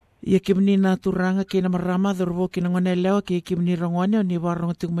Ia ke menina turanga ke na marama dhorvo ke na ngone lewa ke meni rangone o ni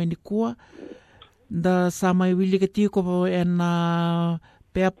warong tung mai ni kua. Da sa mai wili ke tiko e na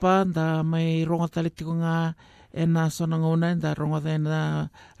peapa da mai rongo tali tiko nga e na sona ngona da rongo da e na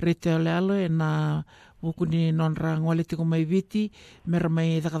retail lealo e na wukuni nonra ngole tiko mai viti mera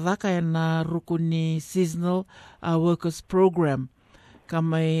mai dhaka e na rukuni seasonal workers program. Ka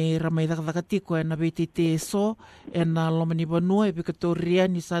mai ramai dhaka tiko e na veiteitei so e na lomani vanua e Victoria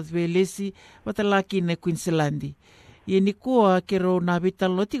ni South Wales watalaki ne Queenslandi. Ia ni kua kero na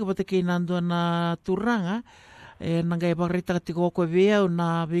vitalo tiko pata kei nandua na turanga e nangai pakarita tiko koe vea o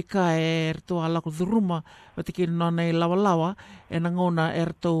na vika e erto ala ko dhuruma pata kei nona e lawa e na ngona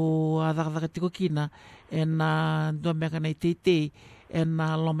erto a dhaka tiko kina e na dua mea kana i teitei e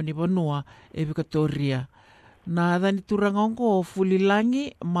na lomani vanua e Victoria. Na dhani turanga onko o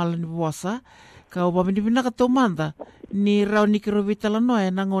fulilangi malani puasa ka o pamini pina ka tomanda ni rau ni kero vitala noa e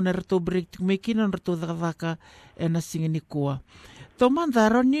na ngona erto break tiko mekina erto dhaka e na singa ni kua. Tomanda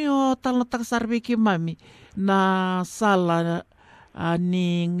rau ni o tala takasarve ki mami na sala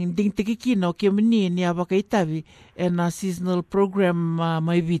ni ding tikikina o kia meni ni abaka itavi e na seasonal program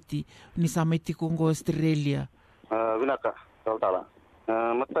mai viti ni sa mai tiko ngo Ositerelia. Vinaka, tala.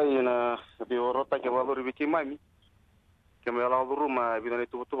 Matai na biorota ke valori viki mami. Ke me ala ruma bidane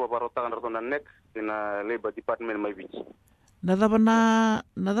tu barota kan rotona nek na labor department mai viki.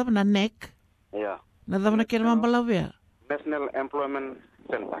 Nadabana nek. Ya. Nadabana ke mambalawea. National Employment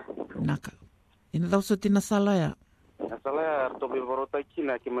Center. Naka. Ina dau so tina sala ya. Sala ya to biorota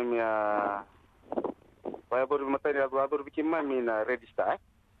kina ke mami ya. Vai bor matai ya valori viki mami na register.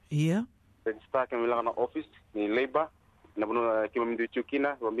 Iya. Register ke milang na office ni labor. Na bono ke mami du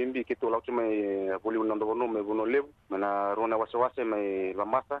chukina, bambi ke to lautu mai boli unando bono mai bono levu, na rona wase mai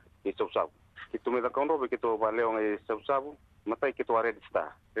lamasa ke sausabu. Ke to me da kondo ke to valeo ngai sausabu, matai ke to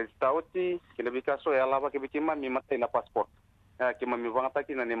register. Register oti ke na bikaso ya lava ke bitima mi matai na passport. Ke mami vangata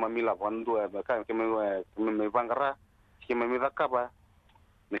kina ne mami la vandu ka ke me vangara, ke mami dakaba.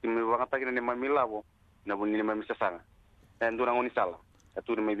 Ne ke me vangata kina ne mami lavo, na boni ne mami sasanga. Ndura ngoni sala.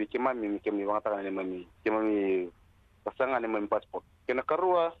 Atu ne mai bikima mi ke me vangata ne mami, ke mami pasangan yang passport. Kena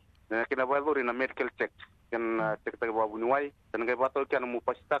karua, kena valori na medical check. Kena cek tak bawa bunuai. Dan kaya batal kena mu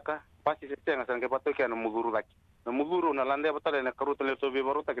pasitaka. Pasti setengah. Dan kaya batal kena muduru lagi. Na muduru na lande batal na karu tele to be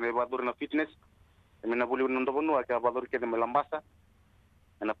baruta kena valori na fitness. Kena boleh nonton bunua kena valori kena melambasa.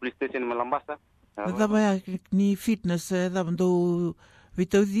 Na police station melambasa. Daba ya ni fitness daba ndo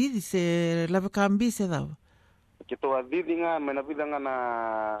vitau di se lava kambi se daba. Kita di nga menabidanga na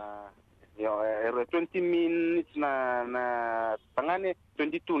ya 20 minutes na tangane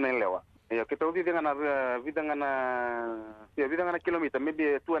 22 na lewa. Ya kita udah dengan kilometer,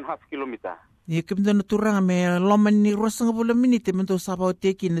 maybe 2.5 kilometer. Ya kita na turang me loman ni rosang bola minute mento sabau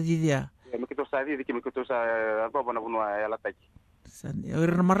teki na dia. Ya kita sadi di kita sa apa bana bunua ya latai. San ya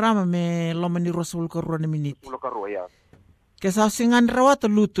marama me loman ni rosul korro na minute. Lo karro ya. Kesa singan rawat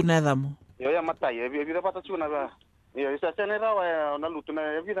lutu na damo. Ya matai ya vida pata chuna ba. Ya, isa sana rawa na luto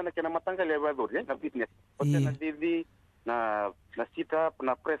na vida na kena matanggal ya valor ya na fitness. Hotel na didi na sit up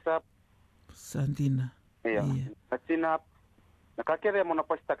na press up. Santina. Ya. Na chin up. Na kakere mo na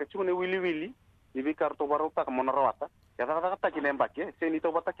pasta ka chune wili ni bi karto barota ka mo na rawata. Ya kata kina mbake se ni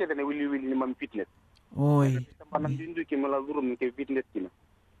to batake na wili ni mam fitness. Oi. Taman dindu ki mala durum ke fitness kina.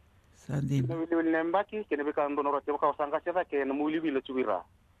 Santina. Wili na mbake kena be ka ndo na rote ka sanga cheta ke na wili chubira.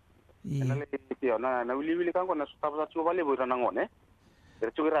 Na wili kango na sutapa chuba le buira nangone.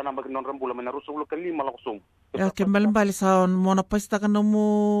 Chubira na non rambula mena rusulo kali malakusum. Ya kembali sa mona pasta kana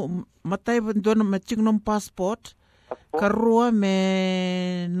mo matay don matching nom passport. Karua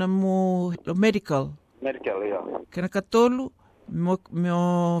me namo medical. Medical ya. Kena katolu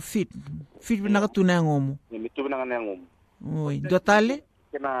mo fit bina katuna ngomo. Ni tu bina ngomo. Oi, dotale?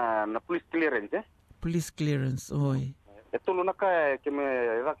 Kena na police clearance eh. Police clearance, oi. Ito lo naka ke me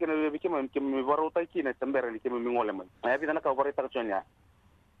rakina le bikima ke me varota kina tambere ke me ngole man. Ay vida naka varita chonya.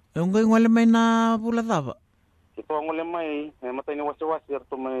 Ngoi ngole mai na pula dava. Ito ngole mai matay ni wasi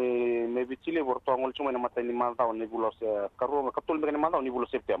to me bichile vorto ngol chuma na matay ni maldaw ni bulos karu katul me ni maldaw ni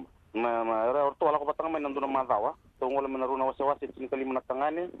bulos September. Ra orto ala ko patang mai nanduna maldaw. To ngole me runa wasi tin kali mana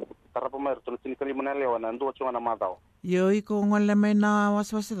tangane tara pamer to tin kali mana lewa na ndo chuma na maldaw. Yo iko ngole mai na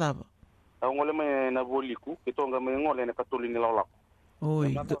wasi dava. Ngole mai na boliku ito nga mai ngole na katuli ni lawlak.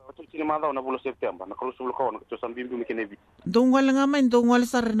 Oi. Ito sinimadaw na bulo September na kalusul ko na to sambimbi mi kenebi. Dongwal nga man dongwal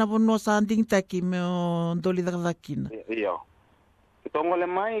sar na bono sa anding taki me doli dakin. Iya. Ito ngole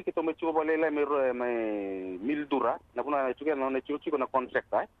mai kito me chuba lela me mildura na kuna chuga na chuchi ko na contract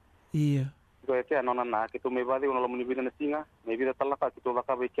ai. Iya. Ko ke anona na ke to me vade una lomu ni vida na singa, me vida talaka ke to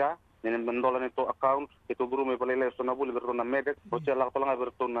laka becha, nene mendola ne to account, ke to buru me palele so na buli berto na medet, ko cha la tolanga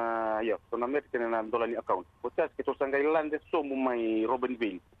berto na ya, to na medet ke na dola ni account. Ko cha ke to sanga ilande so mu mai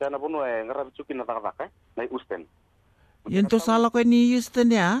Robinville. Cha na bono e ngara bichuki na taka na Usten. Yen to sala ko ni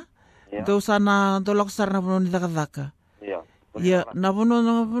Houston ya. Do sana do lok sarna bono ni taka. Ya. Ya, na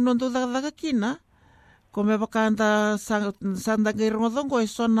bono do taka kina. Ko me bakanta sanda ke rongodongo e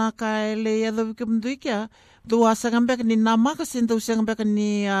sona ka ele ya do ke mduikia do asanga mbek ni nama ka sinto usanga mbek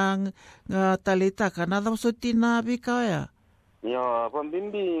ni ang talita kana da sotina bika ya ya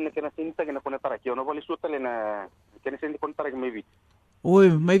pambimbi na kena sinta kena kona taraki ono vale sutale na kena sinta kona taraki maybe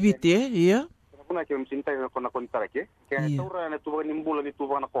oi maybe te ya kuna kena sinta kona taraki kena taura na tuwa ni mbula ni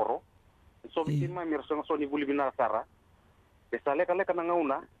tuwa na koro so bitima mir so ni buli bina sara Pesale kale kana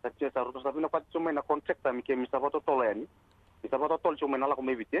ngauna, tachi sa ruto sabi na pati chuma na contract mi ke misabato tolo yani. Misabato tolo chuma na la ko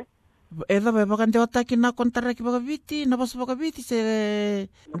mebite. Eda ba kan jota kina kontra ki baga viti, na bas baga viti se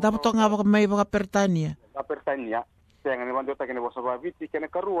dapat nga baga mai baga pertania. Baga pertania. Senga ni banjota kene bosa baga viti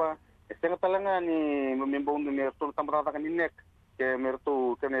kene karua. Senga talanga ni membo undu ni to tamrata kan nek ke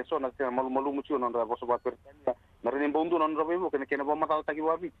mertu kene sona kene malu muchu no da bosa baga pertania. Mare ni bondu no ndo bebo kene kene bo matal taki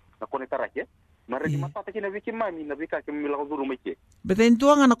baga viti. Na kone tarake. Mare di mata taki na wiki mami na wika ke mila ko duru meke. Beten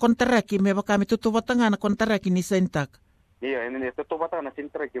tuanga na kontraki me baka mi tutu batanga na kontraki ni sentak. Iya, ini tutu batanga na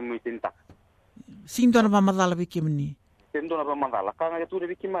sentak ke mu sentak. Sindo na mamadala wiki mni. Sindo na mamadala kanga ya tu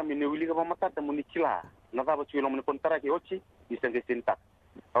wiki mami ne wili ka mamata mu ni kila. Na ba tu lo mu kontraki ochi ni senge sentak.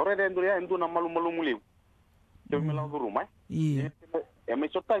 Ora de ndu ya ndu na malu muliu. Ke mila ko duru mai. Iya. Ya me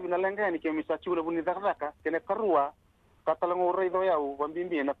sota bina lenga ni ke mi sa chura buni dakaka kene karua katalango rei do ya u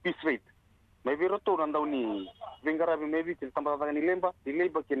bambimbi na peace rate. May biro to nandaw ni Vingarabi maybe til tambata ni lemba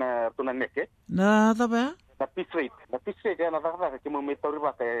kina to na neke na taba na peace rate ya na taka ke mo metori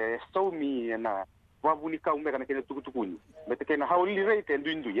ba ke so mi na wabuni ka umbe kana kene tukutukuni mete kena hauli rate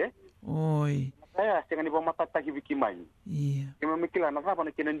ndu ye oi kaya senga ni ba matata ki bikimai iya ke mo mikila na ba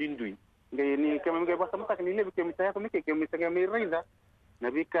na kene ndu ngai ni ke mo ngai ba samata ni lebe ke mi saya ko mike ke mi senga mi reida na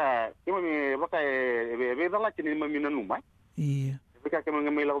bika ke mo mi ba ka be dala kini mami na numa iya bika ke mo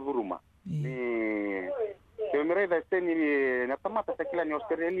ngai la buruma ni kemere da steni na tamata sekila ni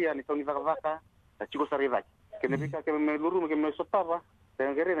Ositerelia ni toni vaka ta chiko sarida kene bika kemere luru kemere sotava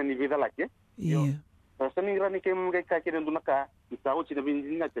tengere na ni vida lake iya sani rani kemere ka kene ndunaka isao china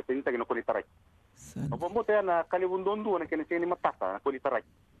binjina te senta kene koni tarai opo mote na kali bundondu na kene seni matata koni tarai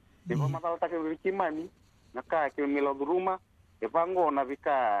devo matala ta kene kimani na ka kemere luruma e vango na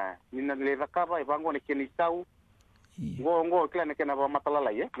bika ni na le vakava e vango ne kene isau ngo kila ne kena ba matalala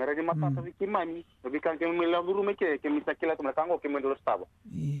ye mere di matata vi kimani vi kan ke mi la duru me ke mi sakila to kango ke me do staba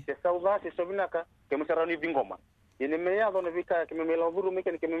se sauva se sobinaka ke mi sarani vingoma ine me ya do ne vi ka ke me la duru me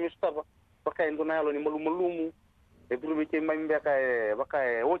ke mi staba baka endo na lo ni malumumu e duru me ke mai mbeka e baka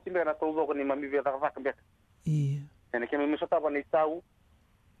e o timbe na to ko ni mami vi da vaka mbeka ene ke mi staba ni sau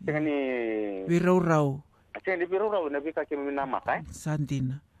tengani virau atende virau na vi ka ke mi na makai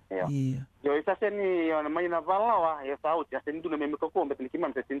santina iya yo isa seni ona mai na valawa ya sau ya seni duna meme ko mbet ni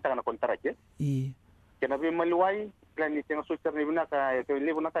kimam se tinta na kontrake iya kena be maliwai plan ni tenga socha ni binaka ke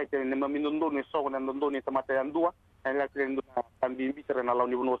levo na kai ne mami ndondo ni so na ndondo ni tamata ya ndua na kile nduna tambi mbisere na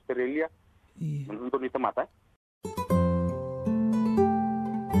launi bono Ositerelia iya ndondo ni tamata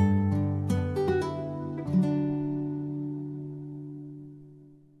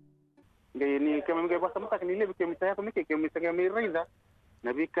ngai ni kema ngai basta mata ni levo ke mi saya ko mi ke mi sanga mi reida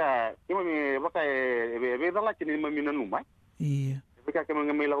na bika kema mi baka be dala chini mami na numa iya bika kema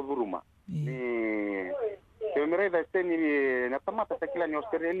ngai la buruma ni kema mi reida steni na tamata sekila ni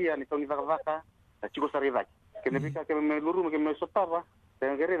Ositerelia ni toni vaka ta chiko sarida kena bika kema mi luruma kema sotava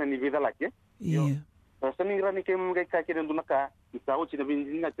tengere na ni vida lake iya sani rani kema ngai ka kene ndunaka isao china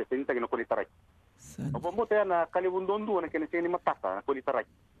binjina te senta kena koni tarai opo mote na kali bundondu na kene seni matata na koni tarai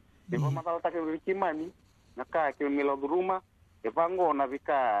devo matala ta kene kimani na ka kema mi la buruma e vango na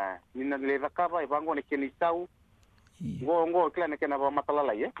vika ni na le vakava e vango ne kene isau ngo kila ne kena ba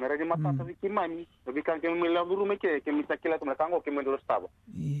matalala ye mere di matata viki mami vika ke mi la duru me ke mi sakila to kango ke me do staba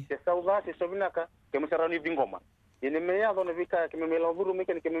se sauva se sobinaka ke mi sarani vingoma ene me ya do ne vika ke me la duru me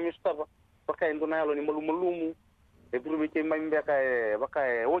ke mi staba paka endo na lo ni malumumu e duru me ke mami beka e baka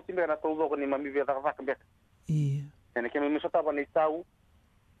e o timbe na to ko ni mami veka vaka beka ene ke mi staba ni sau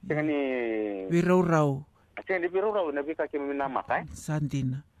tengani virau atende virau na vika ke mi na makai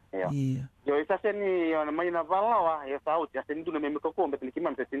santina iya yo isa seni ona mai na valawa ya sau ya seni duna me ko mbet ni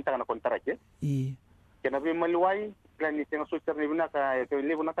kimam se tinta na kontrake iya kena be maliwai plan ni tenga socha ni binaka ke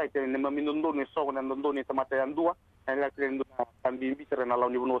levo na kai ne mami ndondo ni so na ndondo ni tamata ya ndua na la kile nduna tambi mbisere na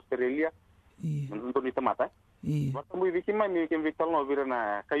launi bono Ositerelia Nandun ni tamata. Basta mo ibiki mai mi kem vital no vira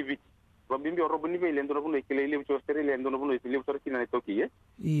na kai viki. Bambimbi orobo ni vele ndo no ikele ile Ositerelia ndo no ile sorkina ne toki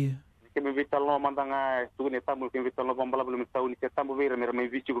kem vital no mandanga tugune tamu kem vital no bambala belum tahu ni tamu vira mera mai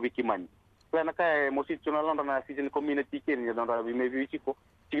viki ko viki mani. Plana ka mosi tuna londa na season community ken ya donda vi mai viki ko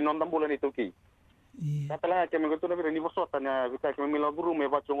tinon dambola ni toki. Katala kem goto na vira ni vosota na vika kem mila buru me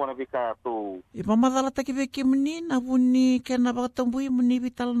bachongo na vika to. Ipamadala taki viki mni na buni kena bakatambui mni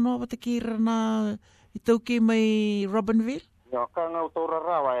vital no batakira na itauki mai Robinville. Ya kanga utora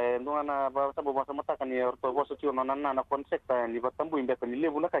rawa ndunga na ba sabu masa mata kan ya orto boso tio na na konsepta ni batambu imbeta ni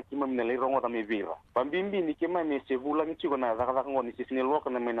lebu na ka kima mina le rongo da me vira. Pambimbi ni kima me se bula ni tio na daga ngoni sisini loka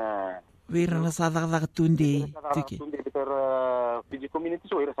na mena vira na sa daga tunde tiki. Tunde beter piji community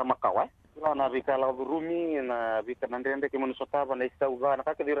so ira sama kawai. Na vika la rumi na vika nandende kima no sotaba na isa uga na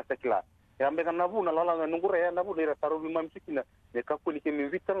ka dira sakila. Ya mbeka na bu na lala nungure ya na bu dira taru bimam sikina. Ne ka kuli kemi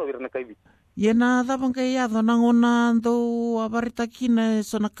vita no vira na kai vita. Yena dabang kaya do nangona do abarita kina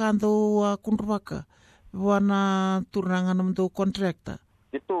sona kando kunrwaka wana turnangan nam do kontrakta.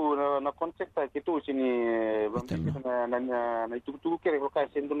 Itu na kontrakta itu sini na itu kere ko kai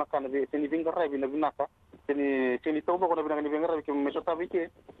sendu na kana sini vingarai bina binaka sini toba ko na bina vingarai ke mesota bike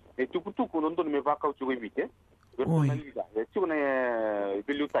itu ndo me baka uchu bike. Na liga itu na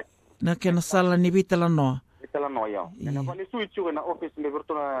bilutak. Na kena sala ni bitala no. Itala no ya. Na vale suichu na office me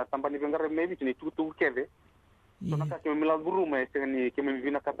bertona tambani vengare maybe ni tutu keve. So na ka ke mila guru me seni ke me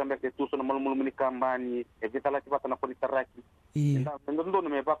vina katambe ke tu so na malmul mini kambani e vitala tibata na poni taraki. Ndo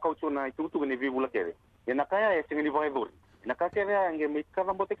me ba kauchu na tutu ne vibula keve. E na kaya e seni vai dor. Na ka keve ange me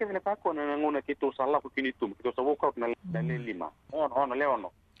kava bote keve na ka ko na ngona ke to sala ku finitum ke to sa woka na le lima. Ono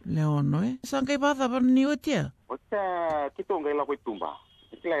leono. Leono sangai bada ni otia. Ota kito ngai la ko tumba.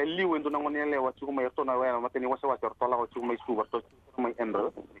 Kila liu ndo nangoni lewa chuku mai tona wa mateni wasa wa tortola wa chuku mai subar to mai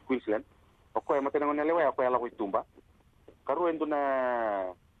endro Queensland oko ya mateni ngoni lewa ko ya la ko tumba karu ndo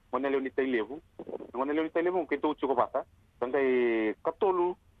na ngoni lewa ni tailevu ke to chuku bata tangai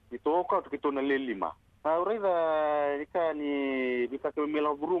katolu ito ka to na le lima aurida ika ni bika ke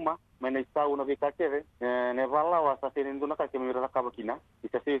mila buruma mena istau na bika keve ne vala wa sa ndo na ka ke mira ka bakina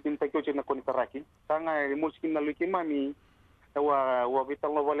ita se tinta ko chena koni taraki tanga muskin na luki mami wa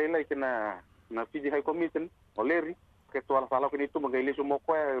vital no vale lai na Fiji High Commission oleri ke to ala sala kini tu magaili sumo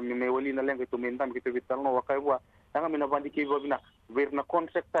ko me wali na lenga tu mentam ke vital no wa kai wa tanga mina bandi ki bobina verna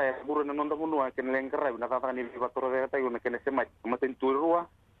concept ta buru na nonda munu ke lenga ra na ta ni vivatoro re ta yuna ke ne sema maten turua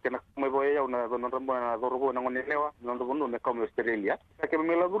ke na me boya na nonda munu na dorobo na ngone lewa nonda munu me comme Ositerelia ke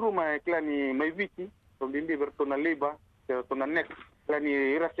me la buru ma klani mai viki to bimbi verto na liba ke to na next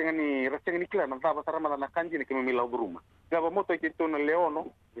klani rasengani klan na baba sarama na kanji ne ke me la buru ma gaba moto kito na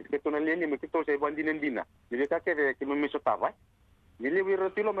leono kito na leni me kito sa bandinen dina ni ka ke me mesotava ni le wiro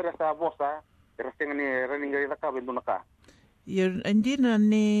tilo me rasa bosa rasengani running gari ka bendo naka yer andina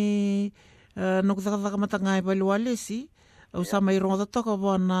ni no ka matanga evaluale si au sa mai ronda to ka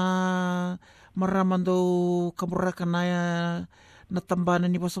bona maramando kamuraka na tambana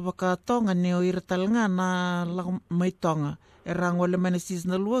ni bosovaka tonga ni o irtalnga na mai tonga era ngole mena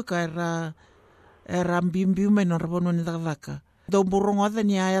seasonal work era mbimbi me no rabono ni dakaka do borongo da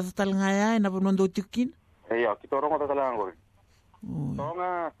ni aya talnga ya na bono do tikin ya kitorongo da talanga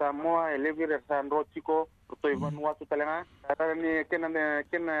tonga samoa elevire sandro chiko to ivanua tu talanga tara ni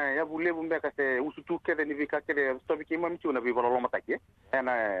kena ya bule bumbe ka se usutu ke ni vika ke to biki mam chuna bi bolo matake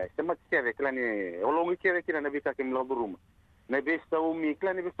na sema ke klani olongi ke na vika ke mlo burum na besta mi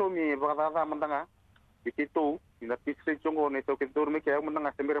klani besto mi bagada mandanga ikito ina pisse chongo ne to ke dorme ke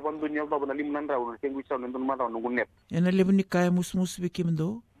mandanga sembere bandunya baba na limnan raw ke ngui saw ndon madaw ngunnet ena lebni kay musmus biki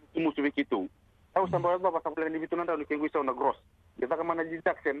mdo musu biki to aw samba baba sa klani bitunan raw ke ngui saw na gross kita ka mana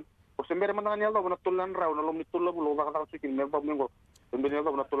Jackson o sembere mandanga ni Allah na tulan raw na lomni tulla bulo bakata sukin me bab mengo sembere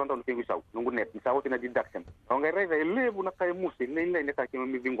Allah na tulan raw ke ngui saw ngunnet saw tina Jackson o ngai reza lebu na kay musi le ne ka ke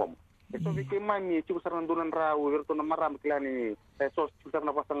mi bingom eso biki mami ci saran dunan raw werto na maram klani so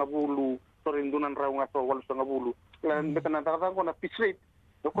sarna pasanga bulu sorin dunan raw nga so wal sanga bulu lan betana ta ko na pisrate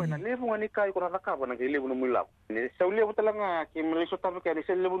ko na lebu ngani kay ko na rakaba na lebu no mulap ni sa lebu talanga ki mli so tabe ka ni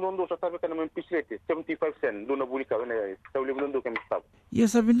sa lebu nondo so tabe ka na pisrate 75 cent do na bulika na sa lebu nondo ka mistab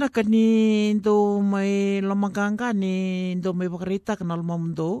ya sabina ka ni do may lamaganga ni do may bakarita ka na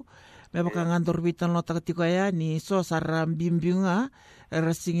lumamdo may bakanga dorbitan lo takatiko ya ni so saram bimbinga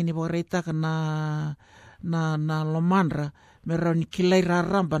rasingin ni bakarita ka na lomanra mera ni kilai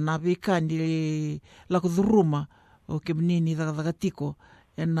raramba na bika ni la kuduruma o ke menini dagatiko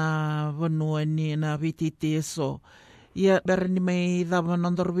ena vanua ni na veiteitei so ia berni mai dava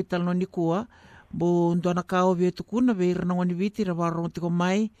nandor vital no nikua bo ndona kao ve tukuna ve rna ngoni viti ra varo tiko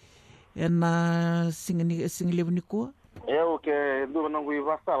mai na singlevu ni kua. Eu ke ndu nangu I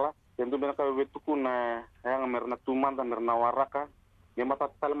vasala, ke ndu na ka vetuku na hanga merna tumanda merna waraka, ye mata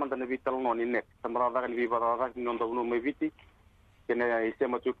talmanda na vital no ni nek. Samara da ni viva da ni onda uno me viti. Kena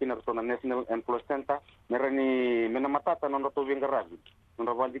isema chukina na National Employment Center, merani mena matata no to vingarabi.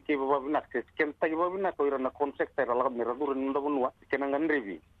 Nda vandi ke baba binak ke ken tagi baba binak ko irana contract era la mera dur nda bunwa kena ngan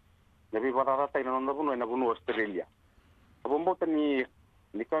revi. Nabi bata ta ina nda bunwa na bunwa Ositerelia. Abombo tani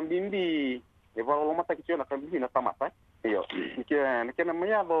ni kambimbi e valo mata ki na kambimbi na tamata. Iyo, kena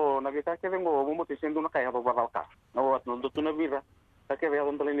mayado na vika ke vengo bombo te sendu na kaya do badalka. Na wat no do na vira. Ta ke ya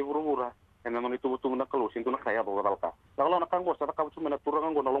donta ni burubura. Kena no itu butu na kalu sendu na kaya do badalka. Kalau na kango sa ka butu na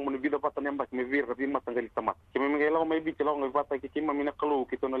turang ngo na long mo vida pata nyamba me vira di mata ngali tamat. Kemi mengela may bici long ngai bata ki kima mina kalu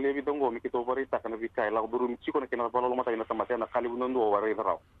kito na levi dongo mi kito barita kana vika la buru mi chiko na kena balo mata ina tamat na kali bunondo wari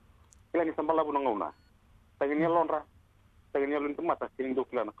darau. Kila ni sambala bu ngona. Tagini lonra. Tagini lun tamat kini do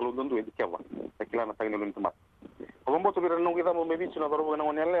kila na kalu dondo e dikewa. Kila na tagini lun tamat. Bombo tu birano kita mo mebi chuna daro na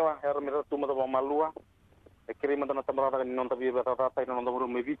ngone lewa her mera tu mata malua e kiri mata na tamara ni non tabi bata tata ina non daro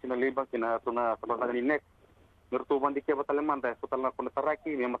mebi chuna leba kina tuna tamara ni nek mertu bandi ke batale manda so tala kon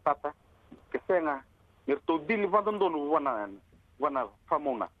taraki ni matata ke senga mertu dil vadondonu wana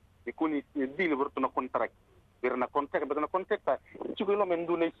famona e kuni dil bertu na kon taraki birna kontek betana kontek ta chugo lo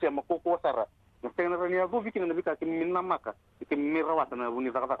mendu ne sema ko sara na senga ni ago vikina na bika ke minna maka ke mirawata na buni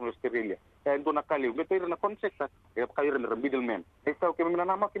zakata no Ositerelia e ndo na kali beto irna kontek ta e kayir na middleman e sa ke minna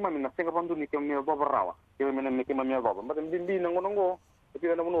nama ke mamina senga bandu ni ke mi baba rawa ke minna me ke mamia baba mbatem bimbi na ngonongo e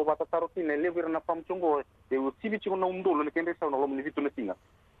pira na muno bata taroti ne levir na pam chungo e usibi chungo na umdolo ne kende sa no lo ni vitu na singa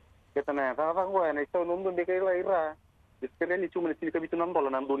ketana ta ngo na sa no umdo de ke ira Iskereni cuma ni kabitu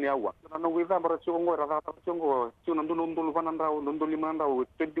nandola na dunia wa. Na ngwida bara chungo ra ta chungo chuna ndulu vananda ndulu limanda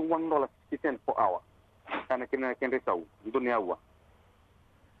 $21 per hour. Kana kina kende sau dunia wa.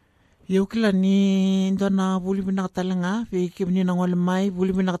 Yo kila ni ndona buli bina talanga ve kibni na ngol mai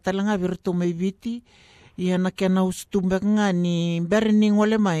buli bina talanga virtu mai viti ia na kena ustumbe nga ni berni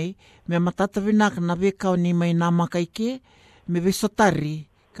ngole mai me matata bina na ve ka ni mai na makaike me ve sotari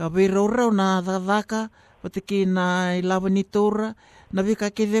ka ve ro na daka Patiki na ilawa ni tora, na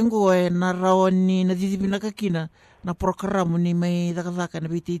vika ke vengo e na rao ni na didibina kakina, na programo ni mai daka na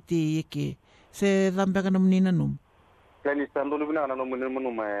veiteitei eke. Se dambeka na munina num. Kani sandulu bina na munina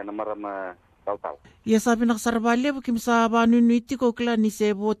num na marama tau. Ia sabi na kasarabali abu kim sa banu nuiti ko kila ni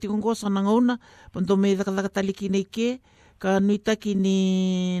se boti kongosa na ngauna, panto mai daka taliki na ike, ka nuita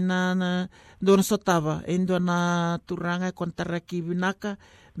kini na dona sotava, endo na turanga kontaraki binaka,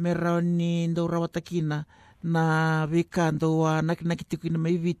 mera ni ndo rawatakina na vika ndo nakitiku ina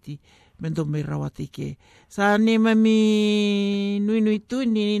mai viti mendo mai rawatike. Sa ni mami nui tu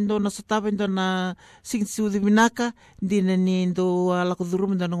ni ndo na sotava ndo na singsiudi binaka, ndina ni ndo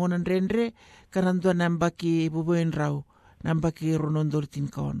alakuduru ndo na ngonan renre, kana ndo na mbaki bubuin rau, na mbaki ronondo litin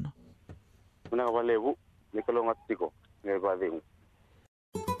kaona. Una walevu, ni kalonga tiko, ni badeu.